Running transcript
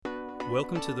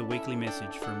Welcome to the weekly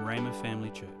message from Rhema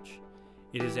Family Church.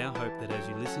 It is our hope that as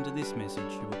you listen to this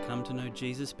message, you will come to know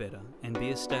Jesus better and be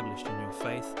established in your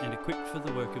faith and equipped for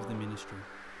the work of the ministry.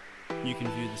 You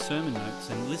can view the sermon notes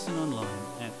and listen online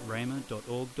at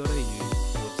rhema.org.au/media.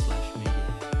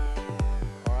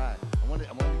 All right, I want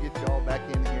to get you all back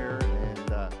in here, and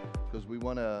because we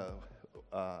want to,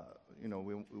 we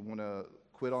want to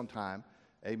quit on time,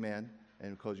 amen.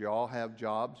 And because you all have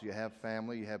jobs, you have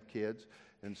family, you have kids,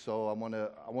 and so I want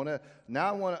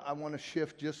to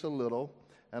shift just a little,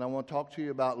 and I want to talk to you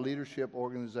about leadership,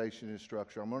 organization, and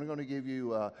structure. I'm only going to give you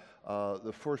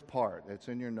the first part. It's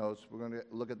in your notes. We're going to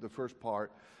look at the first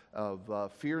part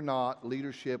of Fear Not,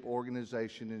 Leadership,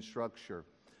 Organization, and Structure.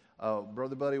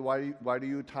 Brother Buddy, why do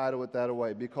you title it that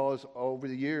way? Because over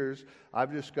the years,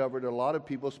 I've discovered a lot of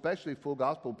people, especially full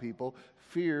gospel people,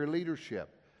 fear leadership.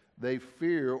 They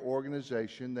fear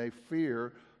organization. They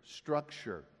fear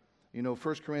structure. You know,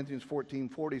 1 Corinthians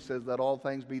 14:40 says that all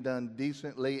things be done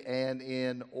decently and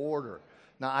in order.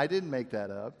 Now, I didn't make that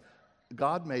up.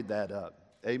 God made that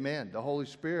up. Amen. The Holy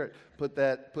Spirit put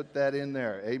that in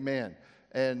there. Amen.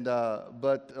 And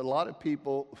but a lot of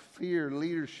people fear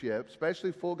leadership,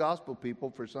 especially full gospel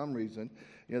people for some reason.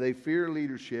 You know, they fear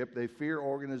leadership, they fear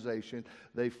organization,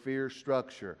 they fear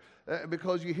structure.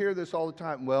 Because you hear this all the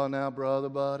time. Well, now, Brother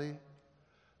Buddy,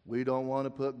 we don't want to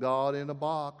put God in a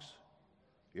box.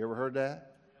 You ever heard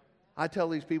that? I tell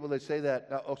these people that say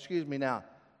that, excuse me now,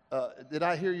 did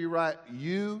I hear you right?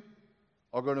 You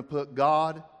are going to put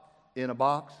God in a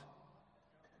box?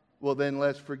 Well, then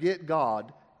let's forget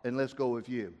God and let's go with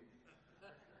you.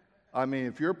 I mean,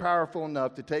 if you're powerful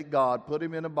enough to take God, put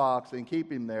him in a box and keep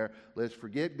him there, let's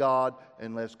forget God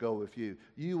and let's go with you.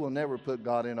 You will never put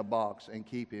God in a box and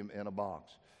keep him in a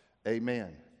box.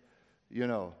 Amen.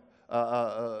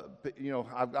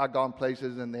 I've gone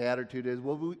places and the attitude is,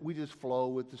 well, we just flow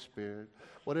with the Spirit.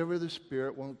 Whatever the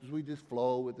Spirit wants, we just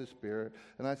flow with the Spirit.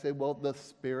 And I say, well, the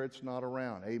Spirit's not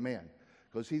around. Amen.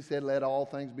 Because he said, let all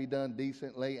things be done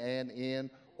decently and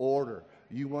in order.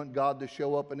 You want God to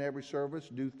show up in every service,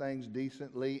 do things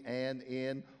decently and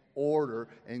in order,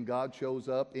 and God shows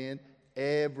up in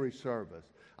every service.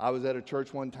 I was at a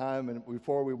church one time, and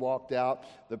before we walked out,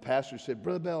 the pastor said,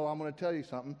 Brother Bell, I'm going to tell you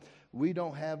something. We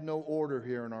don't have no order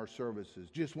here in our services.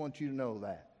 Just want you to know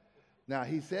that. Now,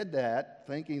 he said that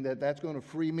thinking that that's going to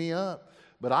free me up.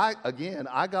 But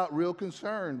I got real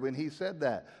concerned when he said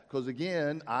that. Because,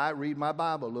 again, I read my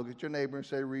Bible. Look at your neighbor and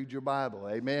say, read your Bible.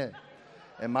 Amen.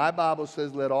 And my Bible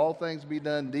says, let all things be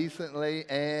done decently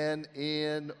and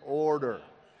in order.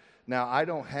 Now, I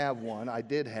don't have one. I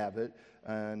did have it,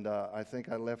 and I think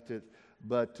I left it.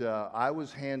 But I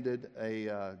was handed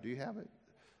a, do you have it?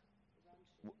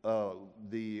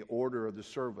 The order of the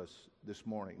service this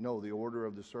morning. No, the order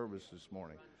of the service this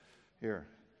morning. Here,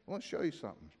 I want to show you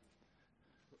something.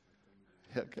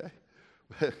 Okay?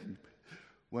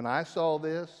 When I saw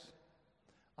this,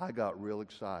 I got real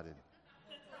excited.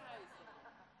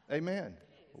 Amen.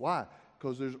 Why?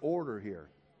 Because there's order here.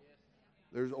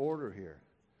 There's order here.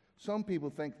 Some people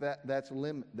think that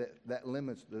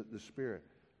limits the Spirit.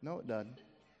 No, it doesn't.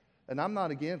 And I'm not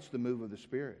against the move of the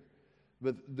Spirit.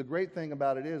 But the great thing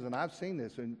about it is, and I've seen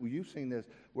this, and you've seen this,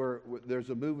 where there's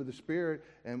a move of the Spirit,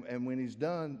 and when he's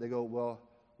done, they go, well,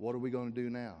 what are we going to do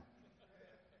now?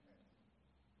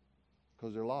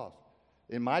 Because they're lost.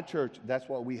 In my church, that's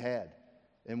what we had.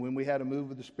 And when we had a move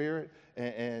of the Spirit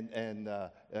and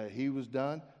he was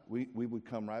done, we would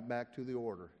come right back to the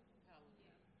order.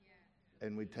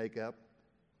 And we'd take up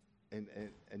and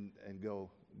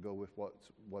go with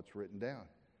what's written down.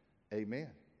 Amen.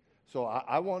 So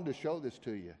I wanted to show this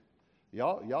to you.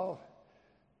 Y'all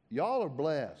are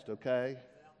blessed, okay?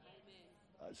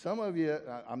 Some of you,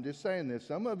 I'm just saying this,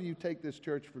 some of you take this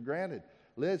church for granted.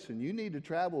 Listen, you need to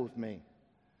travel with me.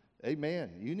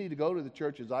 Amen. You need to go to the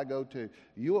churches I go to.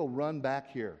 You will run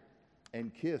back here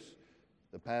and kiss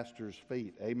the pastor's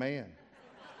feet. Amen.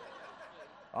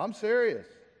 I'm serious.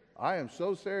 I am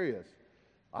so serious.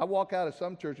 I walk out of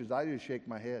some churches, I just shake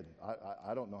my head.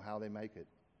 I don't know how they make it.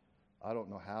 I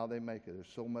don't know how they make it.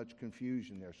 There's so much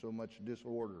confusion there, so much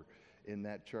disorder in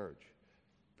that church.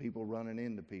 People running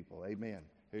into people. Amen.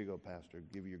 Here you go, Pastor.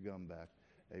 Give your gum back.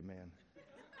 Amen.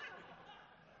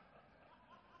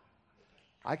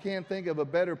 I can't think of a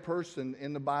better person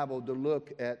in the Bible to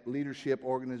look at leadership,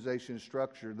 organization,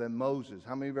 structure than Moses.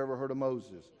 How many of you have ever heard of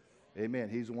Moses? Amen.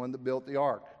 He's the one that built the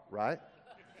ark, right?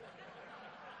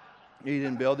 He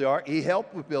didn't build the ark. He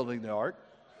helped with building the ark.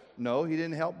 No, he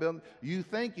didn't help build. You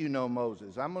think you know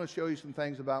Moses. I'm going to show you some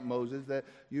things about Moses that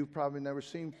you've probably never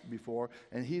seen before,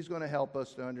 and he's going to help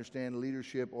us to understand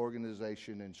leadership,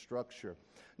 organization, and structure.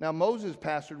 Now, Moses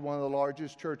pastored one of the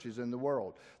largest churches in the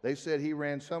world. They said he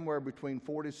ran somewhere between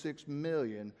 4 to 6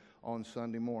 million on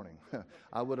Sunday morning.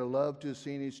 I would have loved to have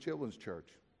seen his children's church.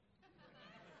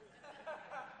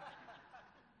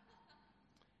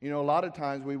 You know, a lot of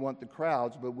times we want the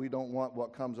crowds, but we don't want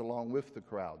what comes along with the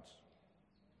crowds.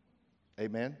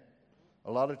 Amen?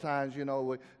 A lot of times, you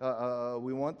know,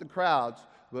 we want the crowds,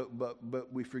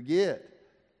 but we forget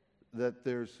that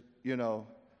there's, you know,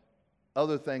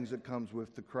 other things that comes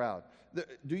with the crowd.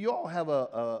 Do you all have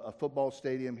a football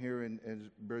stadium here in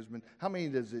Brisbane? How many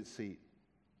does it seat?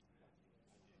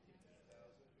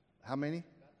 How many?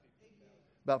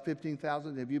 About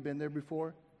 15,000. Have you been there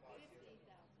before?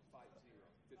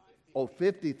 Oh,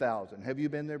 50,000. Have you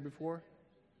been there before?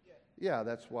 Yeah,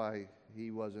 that's why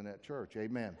he wasn't at church.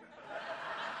 Amen.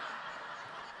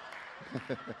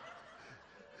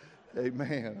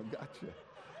 Amen. I got you.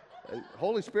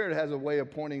 Holy Spirit has a way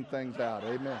of pointing things out.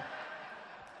 Amen.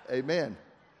 Amen.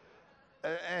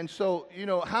 And so, you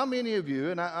know, how many of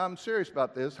you, and I'm serious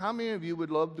about this, how many of you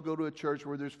would love to go to a church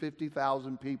where there's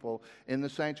 50,000 people in the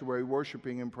sanctuary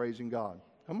worshiping and praising God?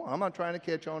 Come on, I'm not trying to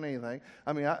catch on anything.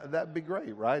 I mean, that'd be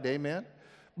great, right? Amen.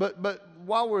 But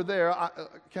while we're there,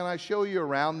 can I show you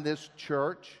around this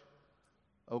church?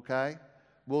 Okay?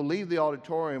 We'll leave the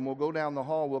auditorium, we'll go down the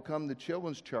hall, we'll come to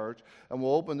Children's Church, and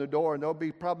we'll open the door, and there'll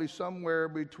be probably somewhere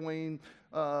between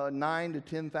 9 to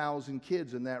 10,000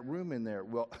 kids in that room in there.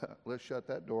 Well, let's shut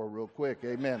that door real quick.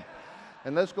 Amen.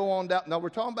 And let's go on down. Now, we're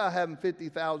talking about having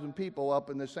 50,000 people up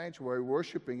in the sanctuary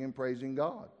worshiping and praising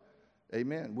God.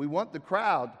 Amen. We want the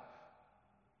crowd,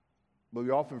 but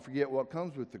we often forget what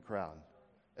comes with the crowd.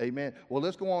 Amen. Well,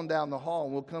 let's go on down the hall,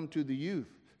 and we'll come to the youth.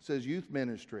 It says youth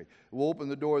ministry. We'll open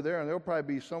the door there, and there'll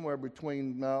probably be somewhere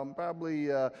between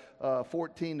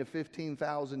 14 to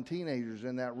 15,000 teenagers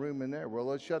in that room in there. Well,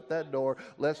 let's shut that door.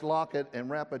 Let's lock it and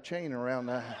wrap a chain around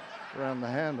the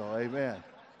handle. Amen.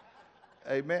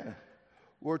 Amen.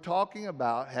 We're talking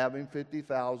about having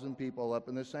 50,000 people up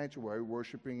in the sanctuary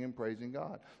worshiping and praising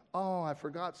God. Oh, I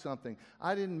forgot something.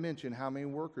 I didn't mention how many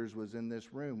workers was in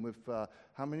this room with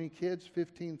how many kids?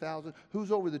 15,000. Who's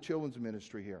over the children's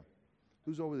ministry here?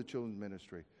 Who's over the children's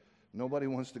ministry? Nobody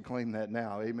wants to claim that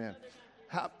now. Amen.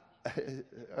 How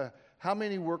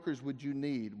many workers would you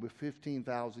need with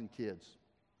 15,000 kids?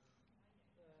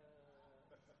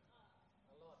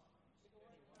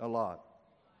 A lot.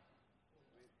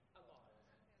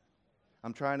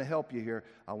 I'm trying to help you here.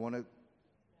 I want to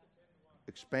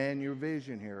expand your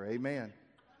vision here. Amen.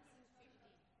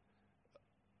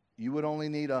 You would only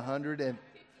need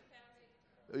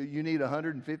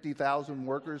 150,000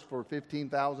 workers for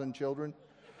 15,000 children?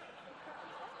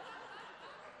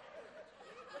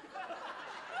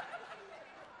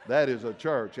 That is a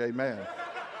church, amen.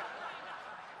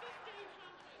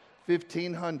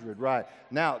 1,500, right.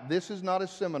 Now, this is not a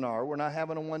seminar. We're not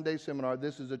having a one-day seminar.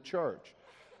 This is a church.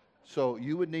 So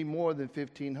you would need more than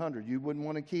 1,500. You wouldn't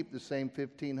want to keep the same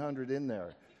 1,500 in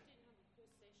there.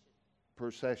 Per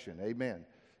session, amen.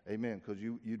 Amen, because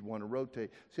you'd want to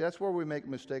rotate. See, that's where we make a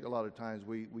mistake a lot of times.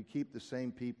 We keep the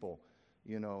same people,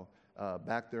 you know,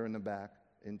 back there in the back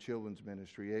in children's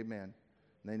ministry, amen.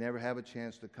 And they never have a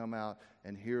chance to come out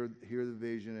and hear the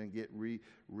vision and get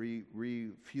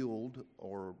refueled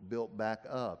or built back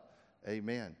up,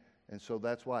 amen. And so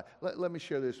that's why. Let me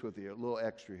share this with you, a little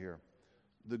extra here.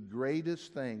 The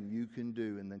greatest thing you can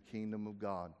do in the kingdom of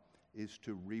God is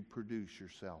to reproduce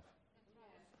yourself.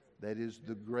 That is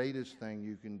the greatest thing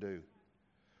you can do.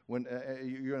 When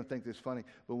you're going to think this is funny,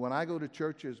 but when I go to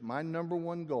churches, my number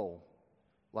one goal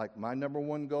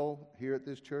here at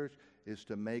this church is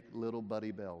to make little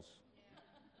Buddy Bells.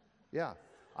 Yeah.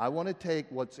 I want to take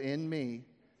what's in me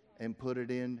and put it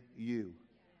in you.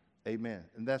 Amen.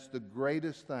 And that's the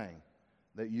greatest thing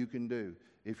that you can do.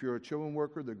 If you're a children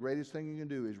worker, the greatest thing you can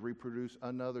do is reproduce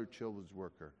another children's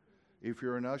worker. If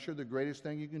you're an usher, the greatest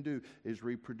thing you can do is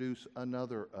reproduce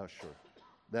another usher.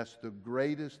 That's the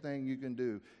greatest thing you can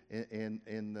do in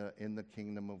the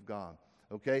kingdom of God.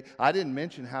 Okay? I didn't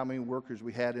mention how many workers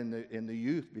we had in the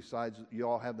youth. Besides, you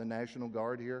all have the National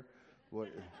Guard here. What?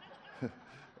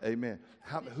 Amen.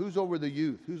 Who's over the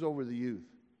youth? Who's over the youth?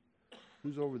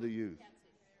 Who's over the youth?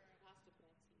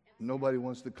 Nobody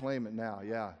wants to claim it now.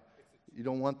 Yeah. You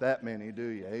don't want that many, do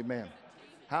you? Amen.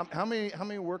 How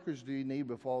many workers do you need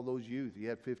with all those youth? You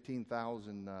had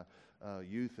 15,000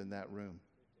 youth in that room.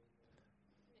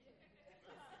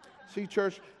 See,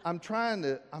 church, I'm trying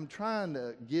to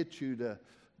get you to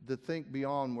think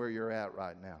beyond where you're at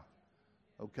right now.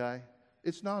 Okay?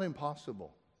 It's not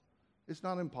impossible. It's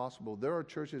not impossible. There are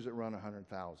churches that run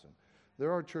 100,000.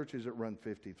 There are churches that run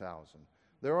 50,000.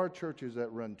 There are churches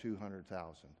that run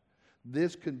 200,000.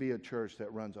 This could be a church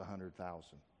that runs 100,000.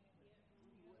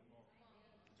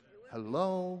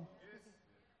 Hello?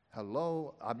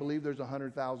 Hello? I believe there's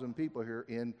 100,000 people here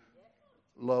in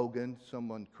Logan.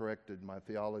 Someone corrected my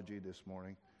theology this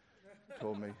morning.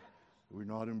 Told me, we're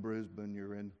not in Brisbane,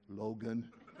 you're in Logan.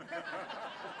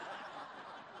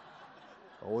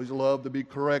 I always love to be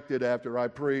corrected after I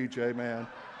preach, amen.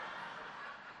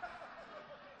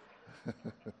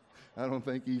 I don't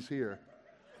think he's here.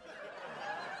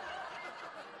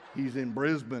 He's in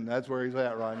Brisbane, that's where he's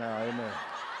at right now, amen.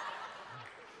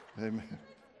 Amen.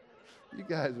 You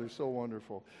guys are so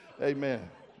wonderful. Amen.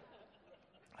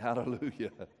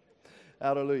 Hallelujah.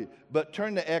 Hallelujah. But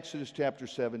turn to Exodus chapter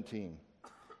 17.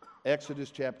 Exodus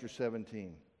chapter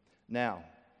 17. Now,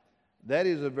 that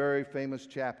is a very famous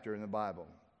chapter in the Bible.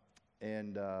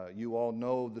 And you all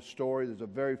know the story. There's a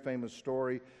very famous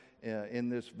story in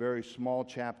this very small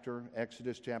chapter,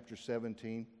 Exodus chapter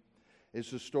 17. It's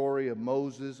the story of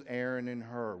Moses, Aaron, and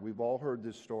Hur. We've all heard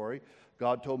this story.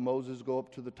 God told Moses, go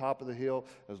up to the top of the hill.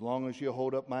 As long as you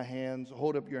hold up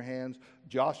your hands,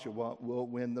 Joshua will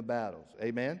win the battles.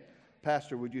 Amen?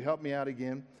 Pastor, would you help me out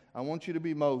again? I want you to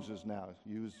be Moses now.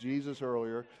 You was Jesus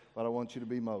earlier, but I want you to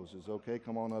be Moses. Okay,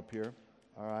 come on up here.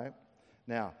 All right.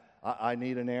 Now, I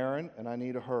need an Aaron and I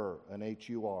need a Hur, an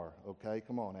H-U-R. Okay,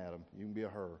 come on, Adam. You can be a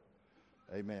Hur.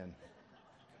 Amen.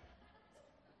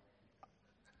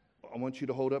 I want you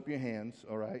to hold up your hands,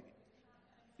 all right?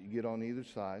 You get on either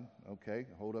side, okay?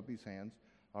 Hold up his hands,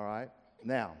 all right?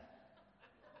 Now,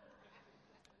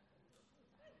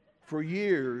 for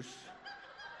years,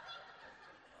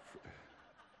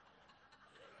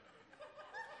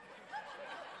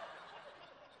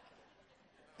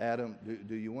 Adam,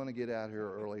 do you want to get out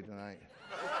here early tonight?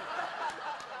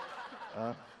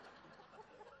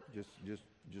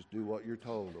 Just do what you're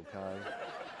told, okay?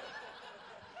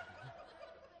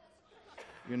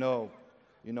 You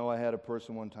know, I had a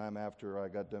person one time after I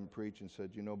got done preaching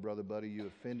said, you know, Brother Buddy, you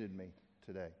offended me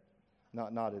today.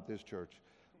 Not at this church,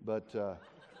 but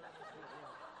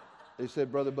they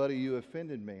said, Brother Buddy, you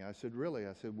offended me. I said, really?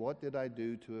 I said, what did I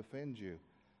do to offend you?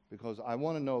 Because I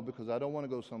want to know, because I don't want to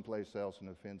go someplace else and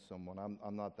offend someone.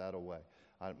 I'm not that way.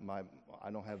 I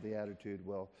don't have the attitude,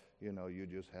 well, you know, you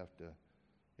just have to,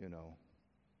 you know,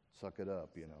 suck it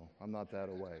up, you know. I'm not that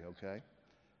way, okay?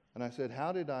 And I said,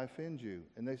 how did I offend you?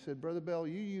 And they said, Brother Bell,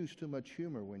 you use too much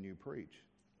humor when you preach.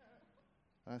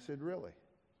 And I said, really?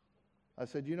 I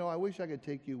said, you know, I wish I could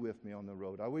take you with me on the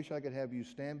road. I wish I could have you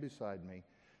stand beside me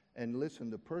and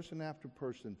listen to person after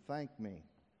person thank me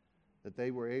that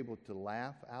they were able to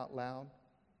laugh out loud,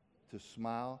 to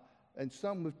smile, and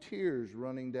some with tears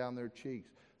running down their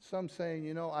cheeks. Some saying,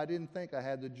 you know, I didn't think I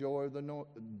had the joy of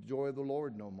the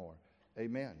Lord no more.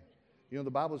 Amen. You know,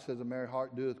 the Bible says a merry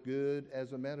heart doeth good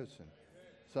as a medicine.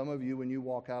 Some of you, when you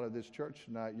walk out of this church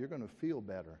tonight, you're going to feel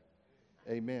better.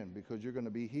 Amen. Because you're going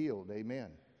to be healed. Amen.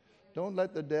 Don't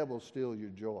let the devil steal your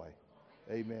joy.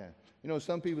 Amen. You know,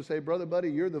 some people say, Brother Buddy,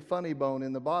 you're the funny bone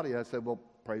in the body. I said, well,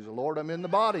 praise the Lord, I'm in the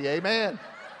body. Amen.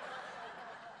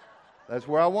 That's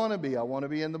where I want to be. I want to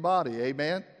be in the body.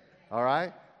 Amen. All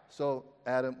right. So,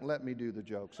 Adam, let me do the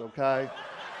jokes, okay?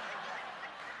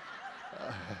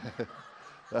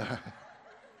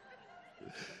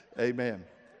 Amen.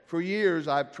 For years,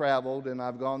 I've traveled and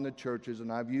I've gone to churches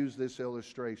and I've used this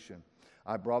illustration.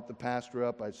 I brought the pastor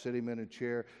up. I'd sit him in a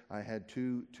chair. I had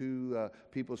two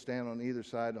people stand on either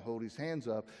side to hold his hands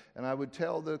up. And I would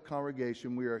tell the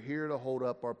congregation, we are here to hold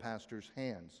up our pastor's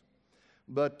hands.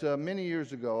 But many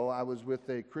years ago, I was with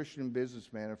a Christian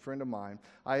businessman, a friend of mine.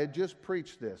 I had just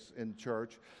preached this in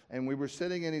church, and we were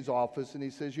sitting in his office, and he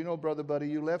says, you know, Brother Buddy,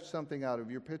 you left something out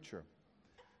of your picture.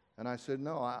 And I said,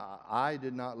 no, I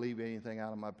did not leave anything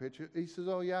out of my picture. He says,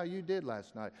 oh, yeah, you did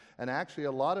last night. And actually,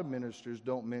 a lot of ministers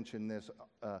don't mention this,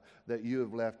 that you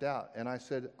have left out. And I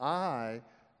said, I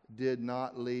did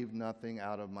not leave nothing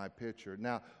out of my picture.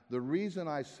 Now, the reason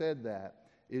I said that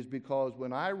is because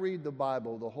when I read the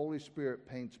Bible, the Holy Spirit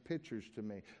paints pictures to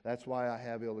me. That's why I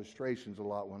have illustrations a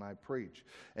lot when I preach.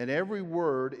 And every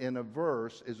word in a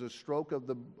verse is a stroke of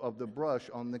the brush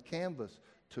on the canvas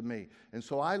to me. And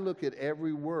so I look at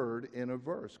every word in a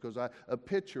verse because a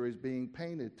picture is being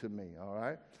painted to me, all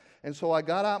right? And so I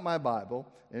got out my Bible,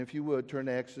 and if you would, turn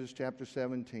to Exodus chapter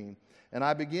 17. And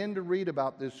I began to read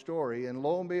about this story, and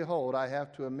lo and behold, I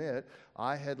have to admit,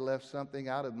 I had left something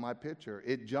out of my picture.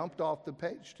 It jumped off the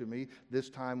page to me this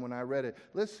time when I read it.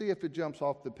 Let's see if it jumps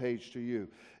off the page to you.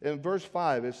 In verse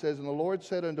 5, it says, And the Lord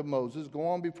said unto Moses, Go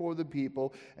on before the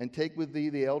people, and take with thee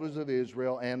the elders of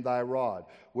Israel and thy rod,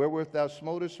 wherewith thou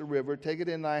smotest the river, take it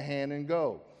in thy hand and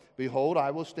go. Behold, I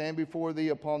will stand before thee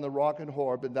upon the rock in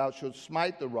Horeb, and thou shalt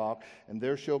smite the rock, and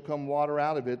there shall come water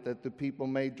out of it, that the people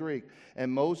may drink.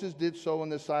 And Moses did so in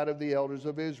the sight of the elders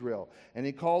of Israel. And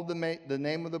he called the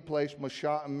name of the place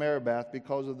Mashah and Meribah,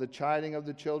 because of the chiding of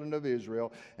the children of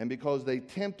Israel, and because they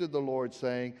tempted the Lord,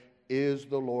 saying, Is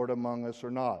the Lord among us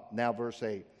or not? Now verse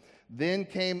 8. Then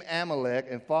came Amalek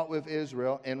and fought with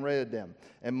Israel and raided them.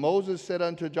 And Moses said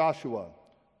unto Joshua,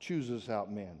 Choose us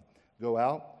out men. Go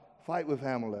out. Fight with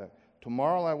Amalek.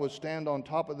 Tomorrow I will stand on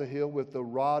top of the hill with the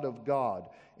rod of God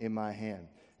in my hand.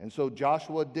 And so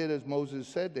Joshua did as Moses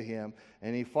said to him,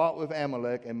 and he fought with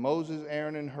Amalek. And Moses,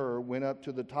 Aaron, and Hur went up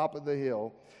to the top of the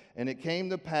hill. And it came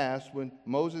to pass, when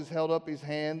Moses held up his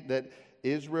hand, that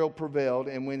Israel prevailed.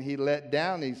 And when he let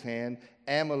down his hand,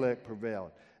 Amalek prevailed.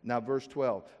 Now verse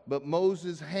 12. But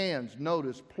Moses' hands,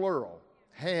 notice plural,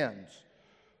 hands,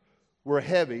 were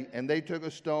heavy, and they took a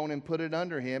stone and put it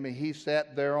under him, and he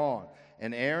sat thereon.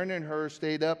 And Aaron and Hur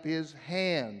stayed up his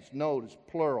hands, notice,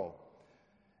 plural,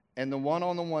 and the one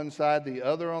on the one side, the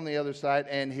other on the other side,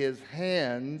 and his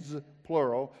hands,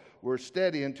 plural, were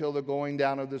steady until the going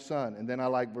down of the sun. And then I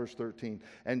like verse 13.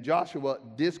 And Joshua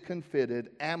discomfited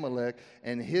Amalek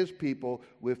and his people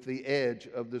with the edge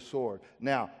of the sword.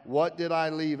 Now, what did I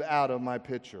leave out of my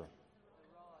picture?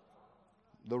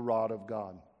 The rod of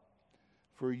God.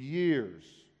 For years,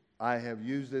 I have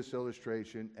used this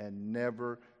illustration and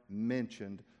never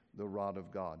mentioned the rod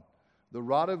of God. The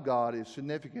rod of God is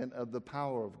significant of the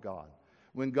power of God.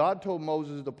 When God told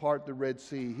Moses to part the Red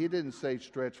Sea, he didn't say,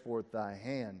 Stretch forth thy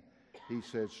hand. He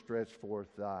said, Stretch forth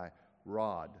thy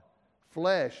rod.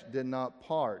 Flesh did not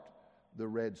part the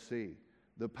Red Sea.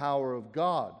 The power of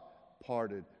God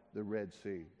parted the Red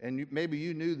Sea. And maybe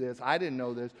you knew this. I didn't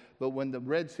know this. But when the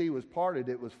Red Sea was parted,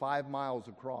 it was 5 miles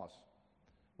across.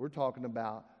 We're talking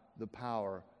about the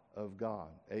power of God.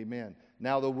 Amen.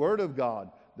 Now, the Word of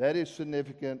God, that is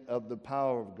significant of the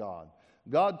power of God.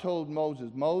 God told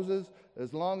Moses, Moses,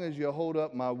 as long as you hold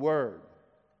up my Word,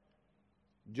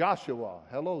 Joshua,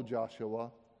 hello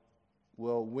Joshua,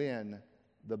 will win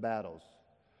the battles.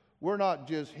 We're not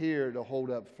just here to hold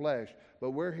up flesh,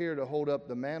 but we're here to hold up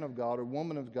the man of God or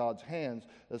woman of God's hands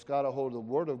that's got a hold of the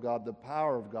Word of God, the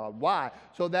power of God. Why?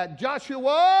 So that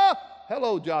Joshua,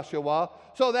 hello Joshua,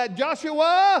 so that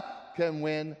Joshua can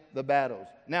win the battles.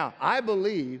 Now, I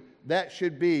believe that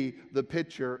should be the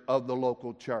picture of the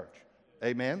local church.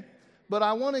 Amen? But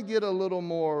I want to get a little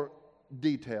more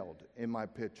detailed in my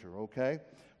picture, okay?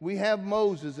 We have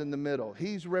Moses in the middle.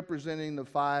 He's representing the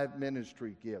 5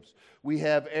 ministry gifts. We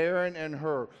have Aaron and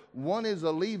Hur. One is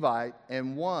a Levite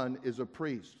and one is a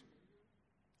priest.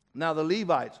 Now, the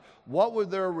Levites, what were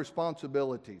their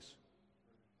responsibilities?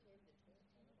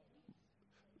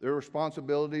 Their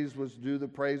responsibilities was to do the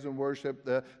praise and worship,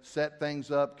 the set things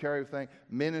up, carry things,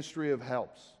 ministry of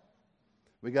helps.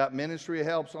 We got ministry of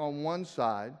helps on one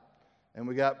side, and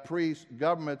we got priests,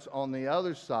 governments on the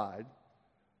other side.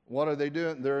 What are they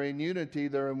doing? They're in unity.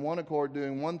 They're in one accord,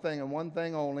 doing one thing and one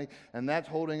thing only, and that's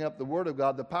holding up the Word of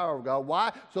God, the power of God.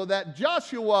 Why? So that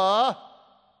Joshua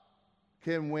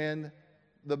can win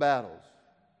the battles.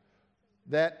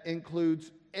 That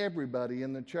includes everybody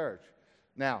in the church.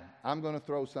 Now, I'm going to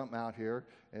throw something out here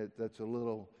that's a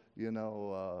little,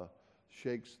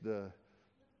 shakes the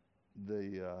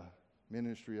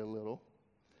ministry a little.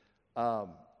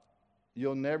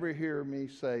 You'll never hear me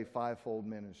say fivefold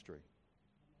ministry.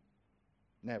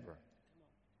 Never.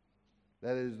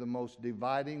 That is the most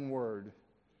dividing word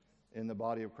in the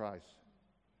body of Christ.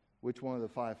 Which one of the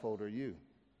fivefold are you?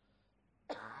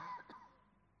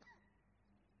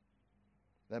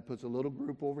 That puts a little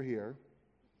group over here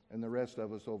and the rest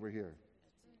of us over here.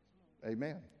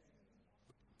 Amen.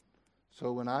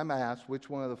 So when I'm asked which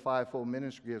one of the fivefold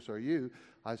ministry gifts are you,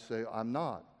 I say, I'm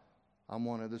not. I'm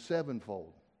one of the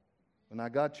sevenfold. And I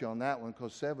got you on that one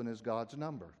because 7 is God's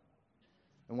number.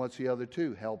 And what's the other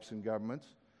 2? Helps in governments.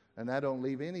 And that don't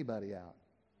leave anybody out.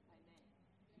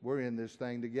 We're in this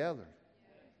thing together.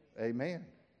 Amen.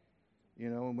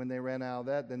 And when they ran out of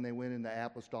that, then they went into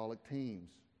apostolic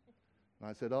teams. And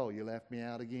I said, oh, you left me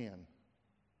out again.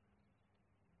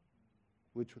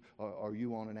 Which are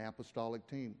you on an apostolic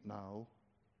team? No.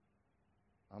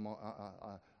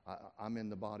 I'm in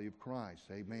the body of Christ.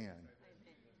 Amen.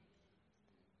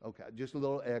 Okay, just a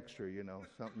little extra,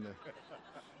 something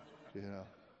to,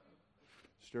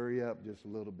 stir you up just a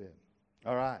little bit.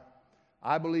 All right.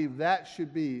 I believe that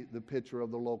should be the picture of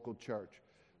the local church.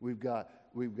 We've got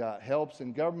helps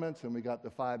and governments, and we got the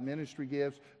 5 ministry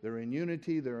gifts. They're in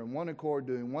unity. They're in one accord,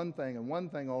 doing one thing and one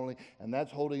thing only, and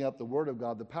that's holding up the Word of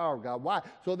God, the power of God. Why?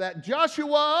 So that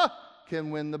Joshua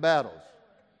can win the battles.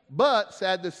 But,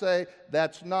 sad to say,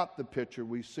 that's not the picture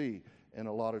we see in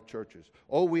a lot of churches.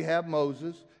 Oh, we have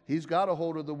Moses. He's got a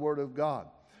hold of the Word of God.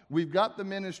 We've got the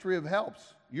ministry of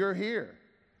helps. You're here,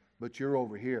 but you're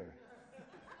over here.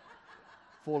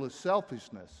 Full of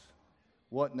selfishness,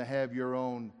 wanting to have your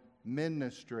own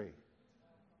ministry,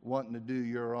 wanting to do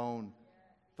your own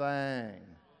thing.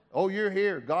 Oh, you're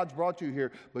here. God's brought you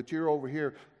here, but you're over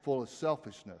here full of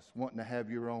selfishness, wanting to have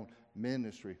your own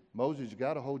ministry. Moses, you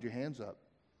got to hold your hands up.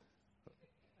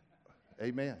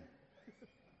 Amen.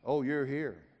 Oh, you're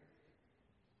here.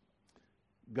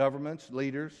 Governments,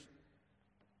 leaders,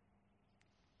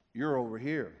 you're over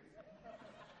here.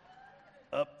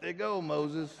 Up they go,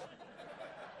 Moses.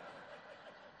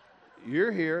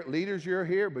 You're here. Leaders, you're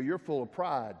here, but you're full of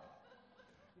pride.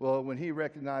 Well, when he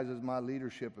recognizes my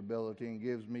leadership ability and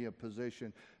gives me a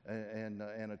position and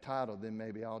a title, then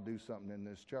maybe I'll do something in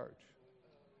this church.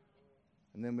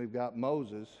 And then we've got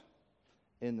Moses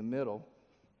in the middle.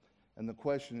 And the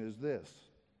question is this: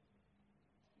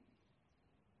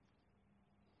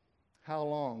 how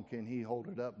long can he hold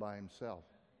it up by himself?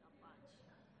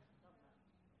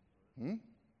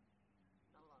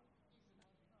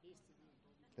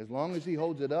 As long as he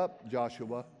holds it up,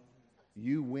 Joshua,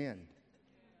 you win.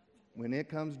 When it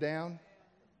comes down,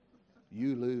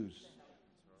 you lose.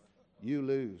 You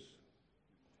lose.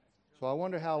 So I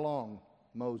wonder how long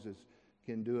Moses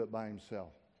can do it by himself.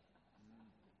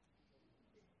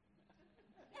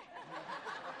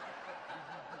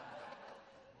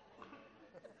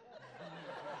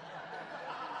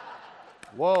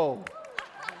 Whoa.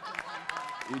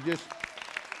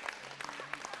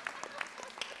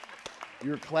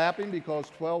 You're clapping because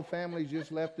 12 families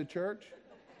just left the church?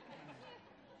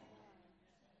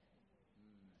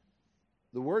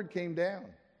 The word came down.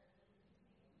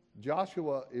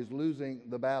 Joshua is losing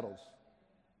the battles.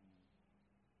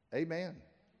 Amen.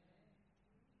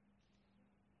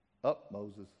 Up,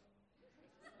 Moses.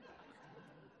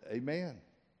 Amen.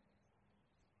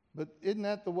 But isn't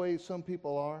that the way some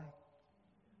people are?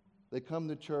 They come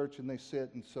to church and they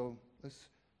sit, and so let's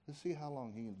see how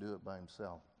long he can do it by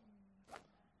himself.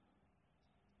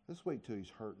 Let's wait till he's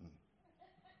hurting.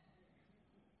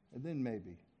 And then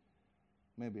maybe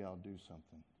I'll do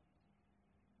something.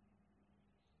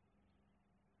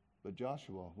 But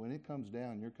Joshua, when it comes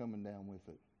down, you're coming down with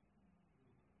it.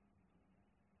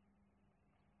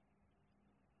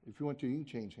 If you want to, you can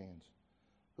change hands.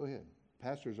 Go ahead.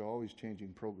 Pastors are always changing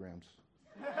programs.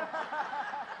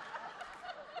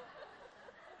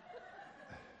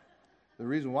 The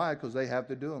reason why, because they have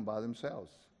to do them by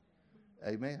themselves.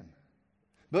 Amen.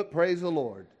 But praise the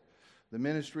Lord. The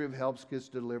ministry of helps gets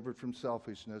delivered from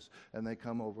selfishness, and they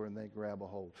come over and they grab a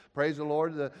hold. Praise the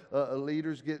Lord. The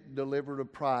leaders get delivered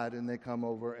of pride, and they come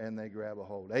over and they grab a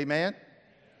hold. Amen?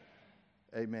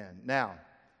 Amen. Now,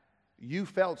 you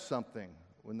felt something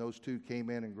when those two came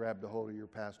in and grabbed a hold of your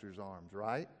pastor's arms,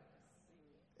 right?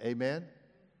 Amen?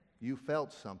 You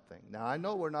felt something. Now, I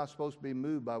know we're not supposed to be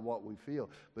moved by what we feel,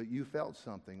 but you felt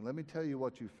something. Let me tell you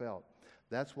what you felt.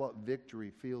 That's what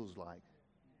victory feels like.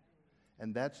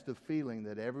 And that's the feeling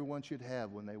that everyone should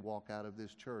have when they walk out of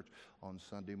this church on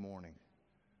Sunday morning.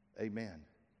 Amen.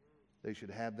 They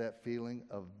should have that feeling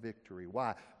of victory.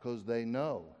 Why? Because they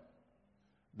know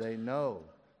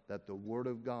that the Word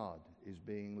of God is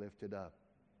being lifted up.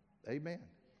 Amen.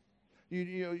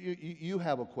 You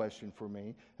have a question for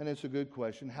me, and it's a good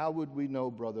question. How would we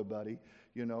know, Brother Buddy,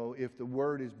 if the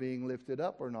Word is being lifted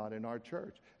up or not in our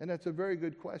church? And that's a very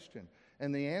good question.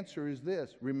 And the answer is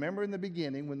this. Remember in the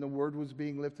beginning when the Word was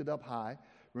being lifted up high?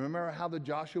 Remember how the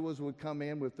Joshuas would come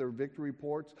in with their victory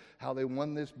reports, how they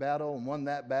won this battle and won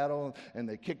that battle, and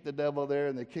they kicked the devil there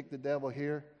and they kicked the devil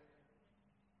here?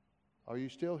 Are you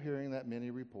still hearing that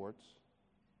many reports?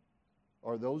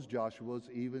 Are those Joshuas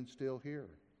even still here?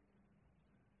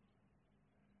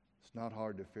 It's not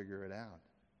hard to figure it out.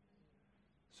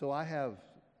 So I have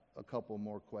a couple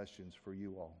more questions for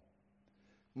you all.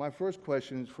 My first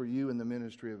question is for you in the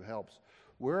ministry of helps.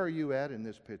 Where are you at in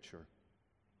this picture?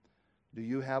 Do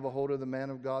you have a hold of the man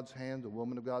of God's hand, the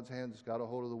woman of God's hand that's got a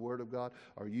hold of the Word of God?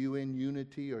 Are you in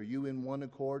unity? Are you in one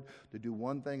accord to do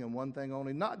one thing and one thing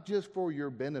only? Not just for your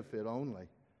benefit only,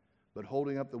 but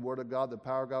holding up the Word of God, the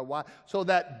power of God. Why? So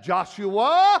that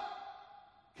Joshua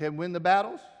can win the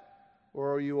battles?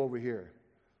 Or are you over here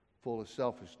full of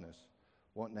selfishness,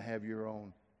 wanting to have your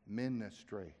own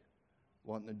ministry,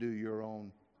 wanting to do your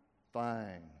own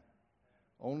thing?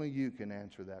 Only you can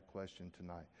answer that question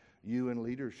tonight. You in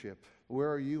leadership,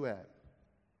 where are you at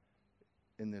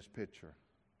in this picture?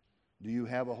 Do you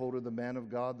have a hold of the man of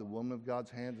God, the woman of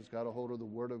God's hand that's got a hold of the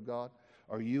Word of God?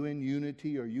 Are you in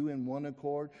unity? Are you in one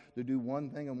accord to do one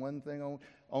thing and one thing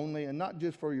only, and not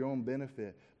just for your own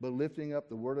benefit, but lifting up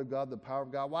the Word of God, the power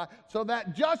of God? Why? So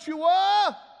that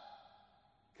Joshua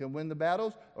can win the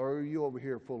battles? Or are you over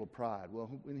here full of pride?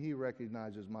 Well, when he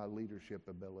recognizes my leadership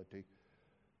ability,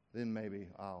 then maybe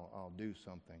I'll do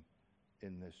something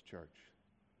in this church.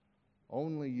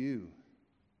 Only you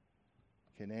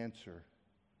can answer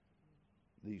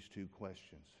these two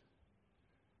questions.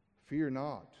 Fear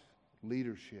not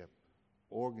leadership,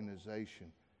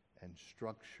 organization, and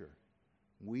structure.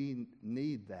 We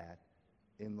need that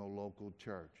in the local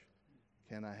church.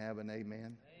 Can I have an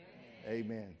amen? Amen.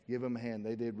 Amen. Give them a hand.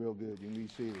 They did real good. You can be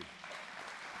seated.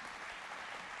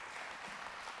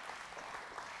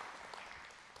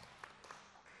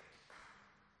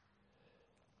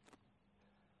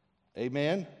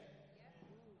 Amen?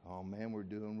 Oh, man, we're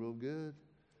doing real good.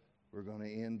 We're going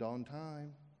to end on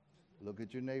time. Look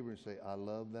at your neighbor and say, I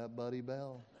love that Buddy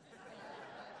Bell.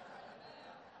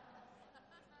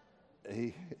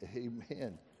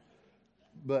 Amen.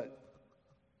 But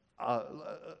I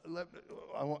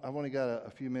only got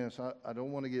a few minutes. I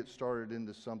don't want to get started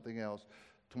into something else.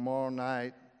 Tomorrow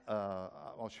night,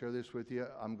 I'll share this with you.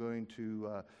 I'm going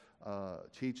to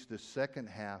teach the second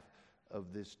half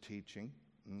of this teaching,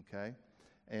 okay?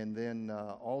 And then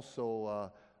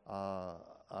also,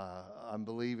 I'm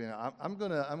believing I'm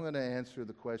going to answer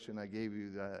the question I gave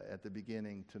you at the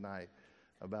beginning tonight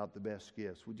about the best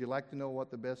gifts. Would you like to know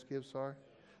what the best gifts are?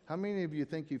 How many of you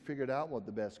think you figured out what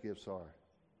the best gifts are?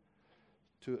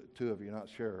 Two of you, not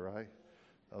sure, right?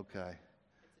 Okay.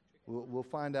 We'll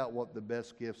find out what the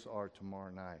best gifts are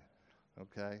tomorrow night.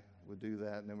 Okay? We'll do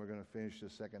that, and then we're going to finish the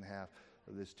second half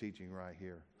of this teaching right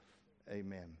here.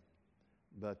 Amen.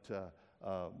 But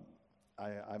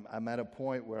I'm at a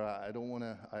point where I don't want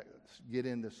to get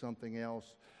into something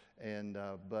else, and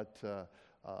but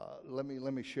let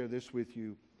me share this with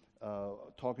you.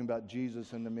 Talking about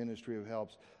Jesus and the ministry of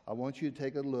helps, I want you to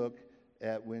take a look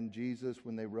at when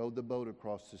they rowed the boat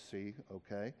across the sea.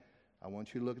 Okay, I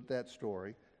want you to look at that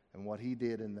story and what he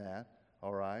did in that.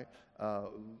 All right,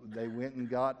 they went and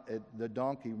got the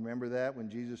donkey. Remember that when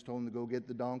Jesus told them to go get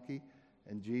the donkey,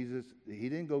 and he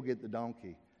didn't go get the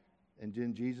donkey. And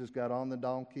then Jesus got on the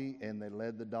donkey, and they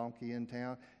led the donkey in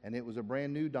town. And it was a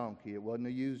brand new donkey. It wasn't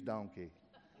a used donkey.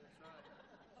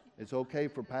 It's okay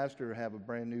for pastor to have a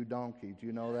brand new donkey. Do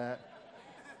you know that?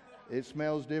 It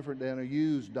smells different than a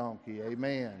used donkey.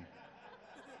 Amen.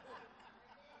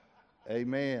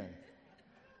 Amen.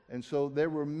 And so there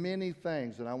were many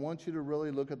things, and I want you to really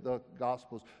look at the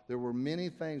Gospels. There were many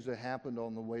things that happened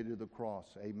on the way to the cross.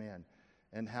 Amen.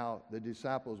 And how the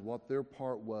disciples, what their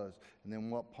part was, and then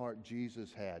what part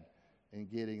Jesus had in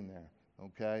getting there,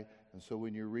 okay? And so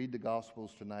when you read the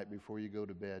Gospels tonight before you go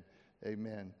to bed,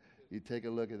 amen, you take a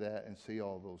look at that and see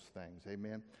all those things,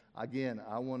 amen? Again,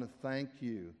 I want to thank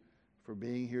you for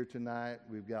being here tonight.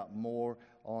 We've got more.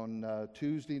 On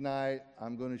Tuesday night,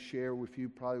 I'm going to share with you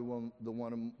probably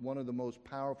one of the most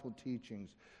powerful teachings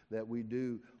that we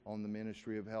do on the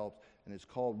Ministry of Helps, and it's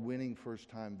called Winning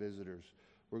First-Time Visitors.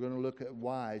 We're going to look at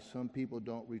why some people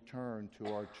don't return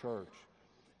to our church.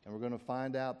 And we're going to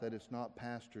find out that it's not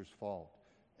pastor's fault.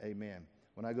 Amen.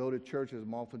 When I go to churches,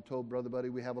 I'm often told, Brother Buddy,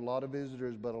 we have a lot of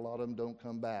visitors, but a lot of them don't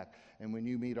come back. And when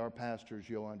you meet our pastors,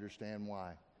 you'll understand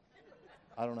why.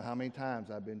 I don't know how many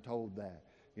times I've been told that.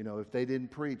 You know, if they didn't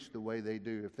preach the way they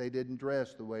do, if they didn't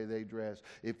dress the way they dress,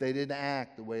 if they didn't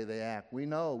act the way they act, we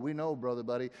know, Brother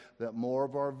Buddy, that more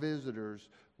of our visitors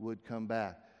would come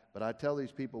back. But I tell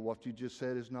these people what you just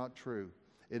said is not true.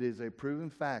 It is a proven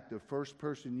fact. The first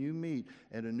person you meet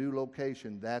at a new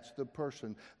location, that's the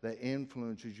person that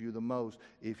influences you the most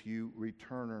if you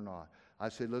return or not. I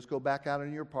said, let's go back out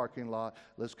in your parking lot.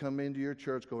 Let's come into your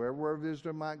church, go everywhere a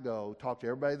visitor might go, talk to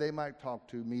everybody they might talk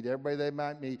to, meet everybody they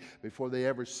might meet before they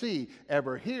ever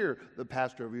hear the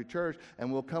pastor of your church.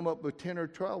 And we'll come up with 10 or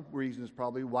 12 reasons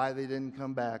probably why they didn't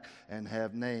come back and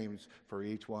have names for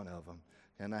each one of them.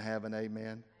 Can I have an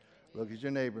amen? Look at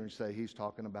your neighbor and say, he's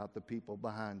talking about the people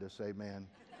behind us. Amen.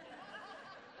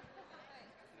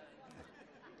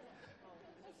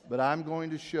 But I'm going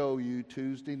to show you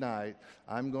Tuesday night,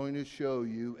 I'm going to show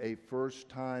you a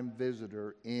first-time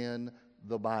visitor in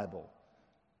the Bible.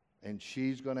 And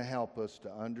she's going to help us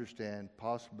to understand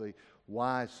possibly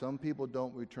why some people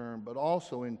don't return, but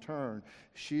also in turn,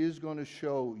 she is going to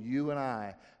show you and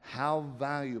I how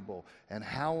valuable and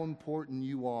how important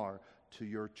you are to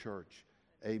your church.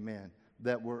 Amen.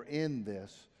 That we're in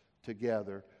this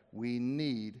together. We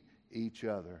need each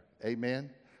other.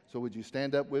 Amen. So would you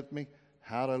stand up with me?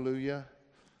 Hallelujah.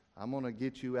 I'm going to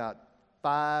get you out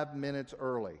 5 minutes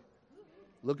early.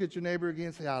 Look at your neighbor again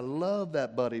and say, I love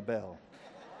that Buddy Bell.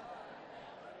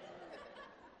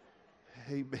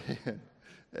 Amen.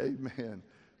 Amen.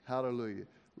 Hallelujah.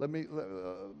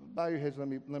 Bow your heads. Let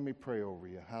me pray over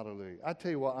you. Hallelujah. I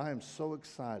tell you what, I am so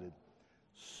excited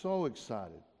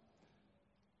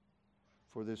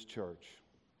for this church.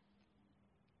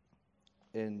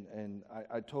 And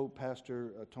I told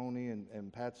Pastor Tony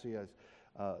and Patsy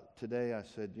today, I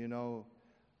said,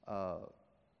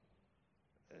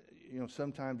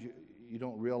 sometimes you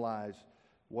don't realize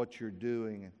what you're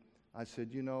doing. And I said,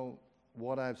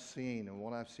 what I've seen and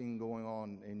what I've seen going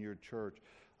on in your church,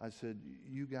 I said,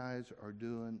 you guys are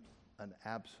doing an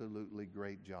absolutely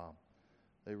great job.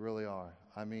 They really are.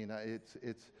 I mean,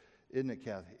 isn't it,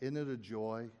 Kathy? Isn't it a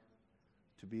joy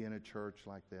to be in a church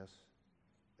like this?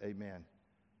 Amen.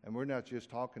 And we're not just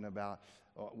talking about,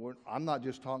 I'm not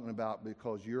just talking about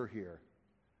because you're here,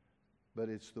 but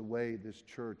it's the way this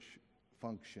church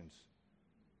functions.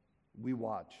 We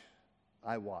watch.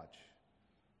 I watch.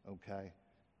 Okay?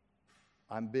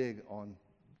 I'm big on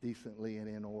decently and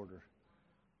in order.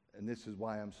 And this is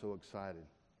why I'm so excited.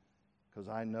 Because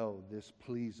I know this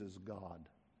pleases God.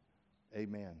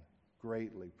 Amen.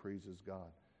 Greatly pleases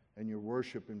God. And your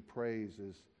worship and praise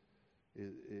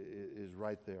is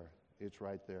right there. It's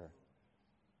right there.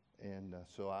 And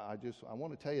so I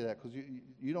want to tell you that because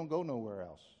you don't go nowhere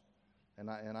else. And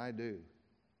I do.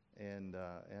 And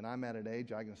I'm at an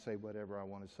age I can say whatever I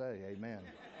want to say. Amen.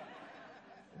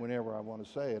 Whenever I want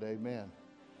to say it. Amen.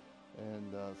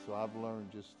 And so I've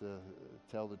learned just to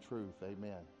tell the truth.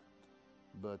 Amen.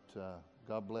 But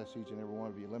God bless each and every one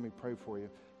of you. Let me pray for you.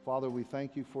 Father, we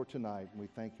thank you for tonight. And we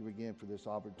thank you again for this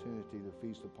opportunity to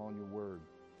feast upon your word.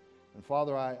 And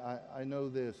Father, I know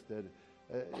this, that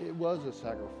it was a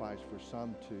sacrifice for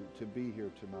some to be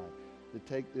here tonight, to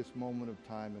take this moment of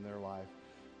time in their life,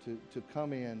 to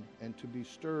come in and to be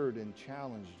stirred and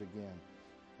challenged again.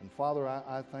 And Father,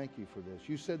 I thank you for this.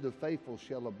 You said the faithful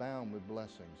shall abound with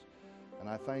blessings. And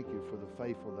I thank you for the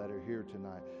faithful that are here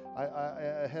tonight.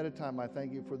 Ahead of time, I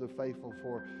thank you for the faithful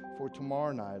for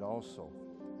tomorrow night also,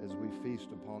 as we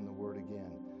feast upon the word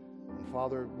again. And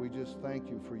Father, we just thank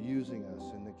you for using us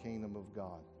in the kingdom of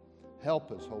God.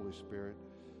 Help us, Holy Spirit,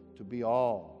 to be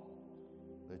all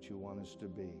that you want us to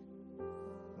be.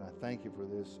 And I thank you for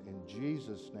this in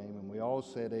Jesus' name. And we all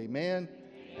said amen.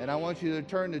 And I want you to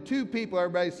turn to two people.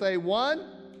 Everybody say 1,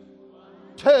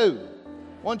 2.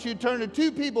 I want you to turn to two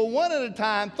people one at a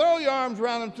time. Throw your arms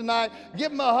around them tonight.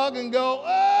 Give them a hug and go,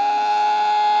 oh!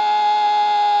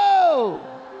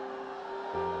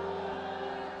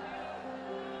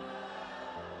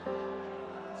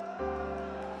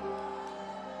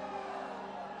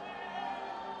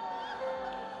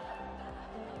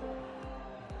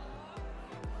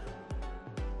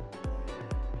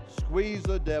 Squeeze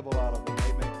the devil out of them.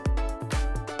 Amen.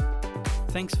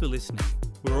 Thanks for listening.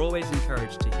 We're always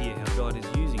encouraged to hear how God is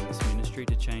using this ministry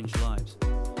to change lives.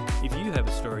 If you have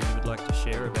a story you would like to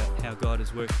share about how God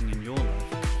is working in your life,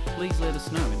 please let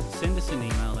us know and send us an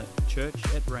email at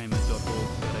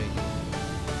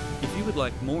church@rhema.org.au. If you would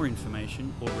like more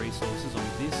information or resources on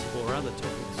this or other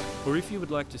topics, or if you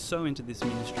would like to sow into this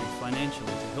ministry financially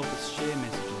to help us share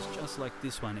messages just like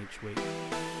this one each week,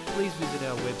 please visit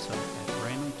our website at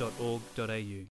rhema.org.au.